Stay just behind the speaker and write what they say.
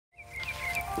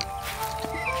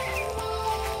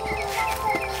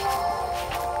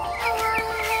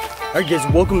Alright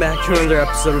guys, welcome back to another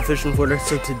episode of Fishing Footer.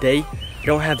 So today, I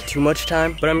don't have too much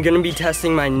time, but I'm gonna be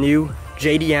testing my new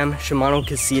JDM Shimano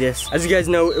Casitas. As you guys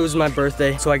know, it was my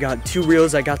birthday, so I got 2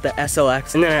 reels. I got the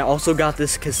SLX, and then I also got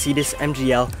this Casitas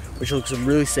MGL, which looks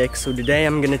really sick. So today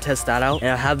I'm gonna test that out,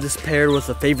 and I have this paired with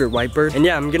a favorite whitebird. And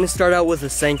yeah, I'm gonna start out with a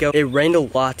Senko. It rained a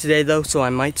lot today though, so I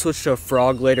might switch to a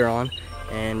frog later on,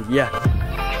 and yeah.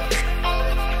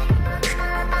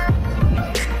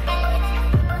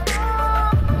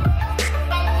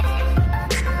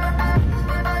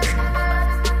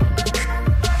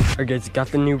 Alright guys, got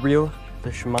the new reel,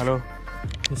 the Shimano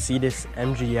Casitas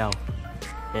MGL,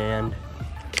 and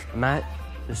I'm at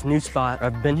this new spot.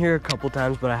 I've been here a couple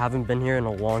times, but I haven't been here in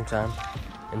a long time,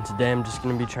 and today I'm just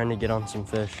going to be trying to get on some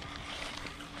fish.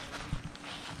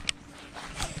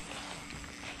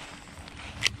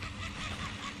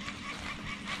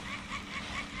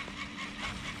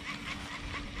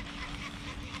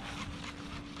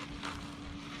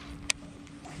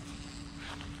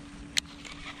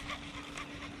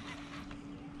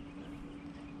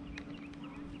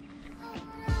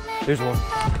 There's one.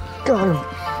 Got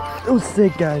him. It was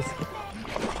sick, guys.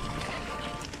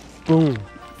 Boom.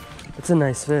 That's a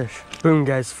nice fish. Boom,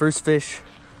 guys. First fish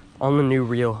on the new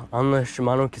reel, on the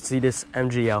Shimano Casitas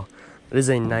MGL. It is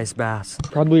a nice bass.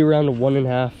 Probably around a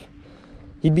 1.5.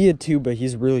 He'd be a 2, but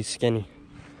he's really skinny.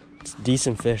 It's a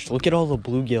decent fish. Look at all the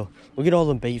bluegill. Look at all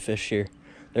the bait fish here.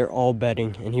 They're all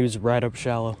bedding, and he was right up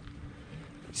shallow.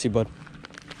 See, bud?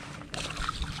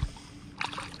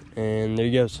 And there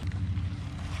he goes.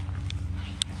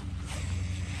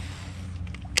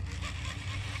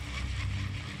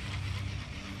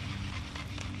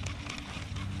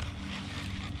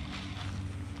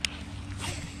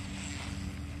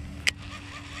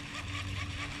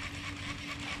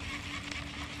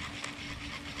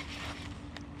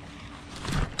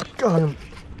 Got him.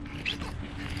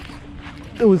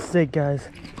 It was sick, guys.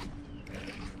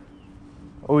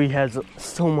 Oh, he has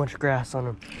so much grass on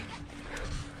him.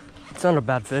 It's not a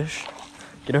bad fish.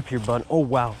 Get up here, bud. Oh,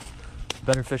 wow.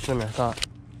 Better fish than I thought.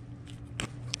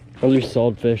 Another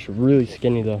solid fish. Really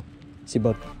skinny, though. See,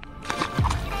 bud.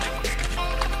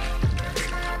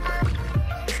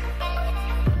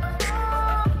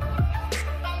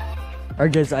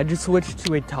 Alright, guys. I just switched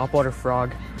to a topwater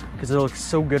frog because it looks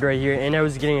so good right here, and I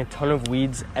was getting a ton of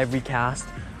weeds every cast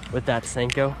with that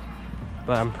Senko,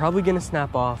 but I'm probably gonna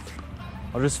snap off.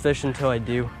 I'll just fish until I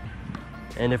do,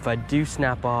 and if I do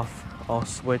snap off, I'll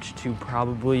switch to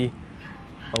probably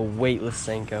a weightless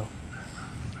Senko.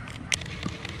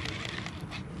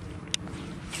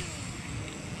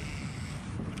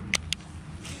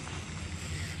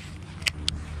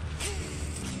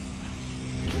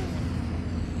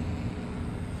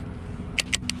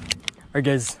 Alright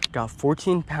guys, got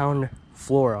 14-pound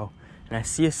fluoro, and I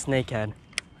see a snakehead.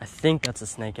 I think that's a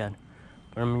snakehead,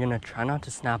 but I'm gonna try not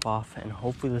to snap off, and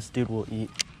hopefully this dude will eat.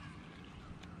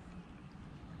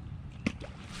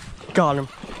 Got him.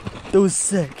 It was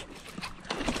sick.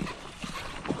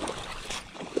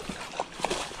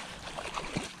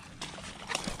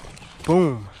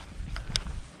 Boom.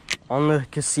 On the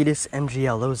Casitas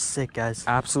MGL, that was sick, guys.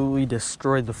 Absolutely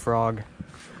destroyed the frog.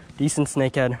 Decent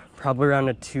snakehead, probably around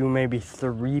a 2, maybe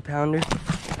 3 pounder.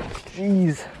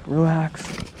 Jeez, relax.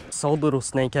 Solid little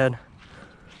snakehead.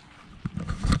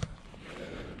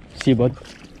 See you, bud.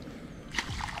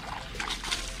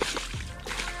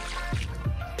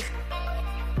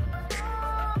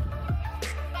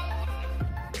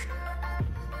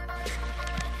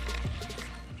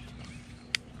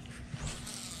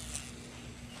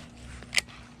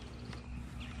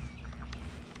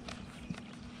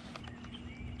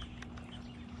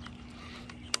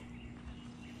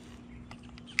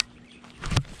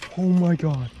 Oh my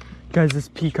god. Guys, this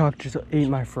peacock just ate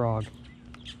my frog.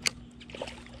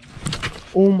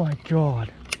 Oh my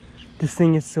god. This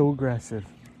thing is so aggressive.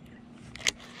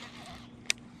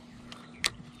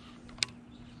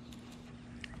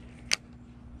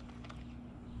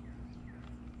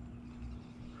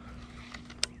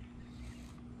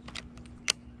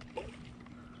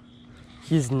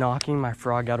 He's knocking my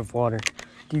frog out of water.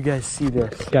 Do you guys see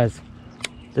this? Guys,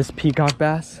 this peacock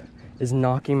bass is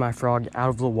knocking my frog out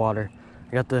of the water.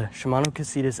 I got the Shimano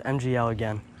Casitas MGL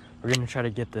again. We're gonna try to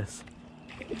get this.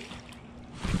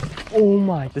 Oh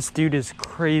my, this dude is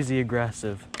crazy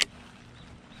aggressive.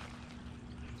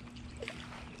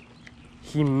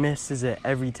 He misses it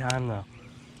every time though.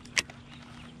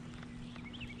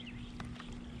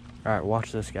 All right,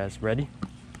 watch this, guys. Ready?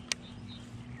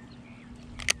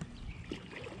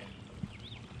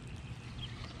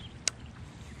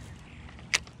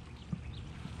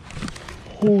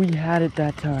 Oh, he had it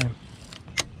that time.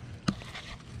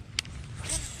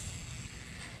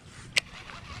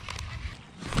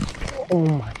 Oh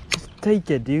my, just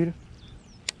take it, dude.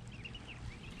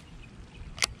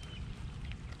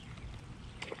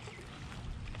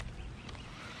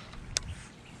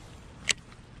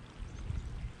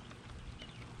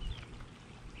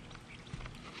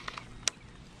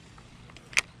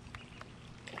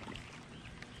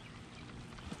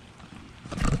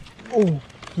 Oh,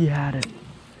 he had it.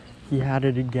 He had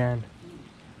it again.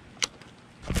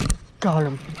 Got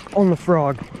him on the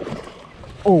frog.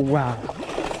 Oh, wow.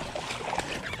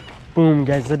 Boom,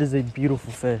 guys, that is a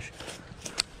beautiful fish.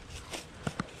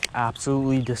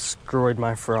 Absolutely destroyed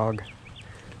my frog.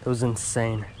 That was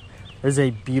insane. That is a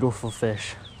beautiful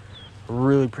fish.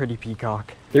 Really pretty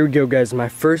peacock. There we go, guys, my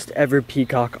first ever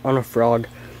peacock on a frog.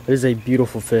 That is a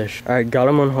beautiful fish. All right, got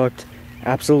him unhooked.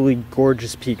 Absolutely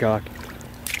gorgeous peacock.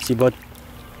 See, bud?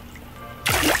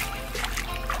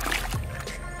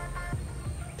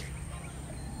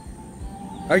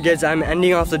 Alright guys, I'm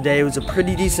ending off the day. It was a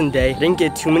pretty decent day. I didn't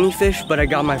get too many fish, but I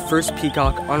got my first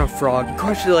peacock on a frog.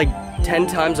 Crushed it like 10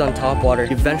 times on topwater.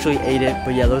 Eventually ate it,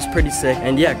 but yeah, that was pretty sick.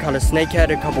 And yeah, caught a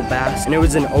snakehead, a couple bass, and it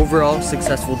was an overall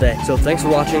successful day. So thanks for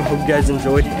watching. Hope you guys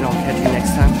enjoyed, and I'll catch you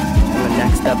next time on the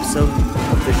next episode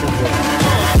of Fishing Cape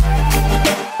Cod.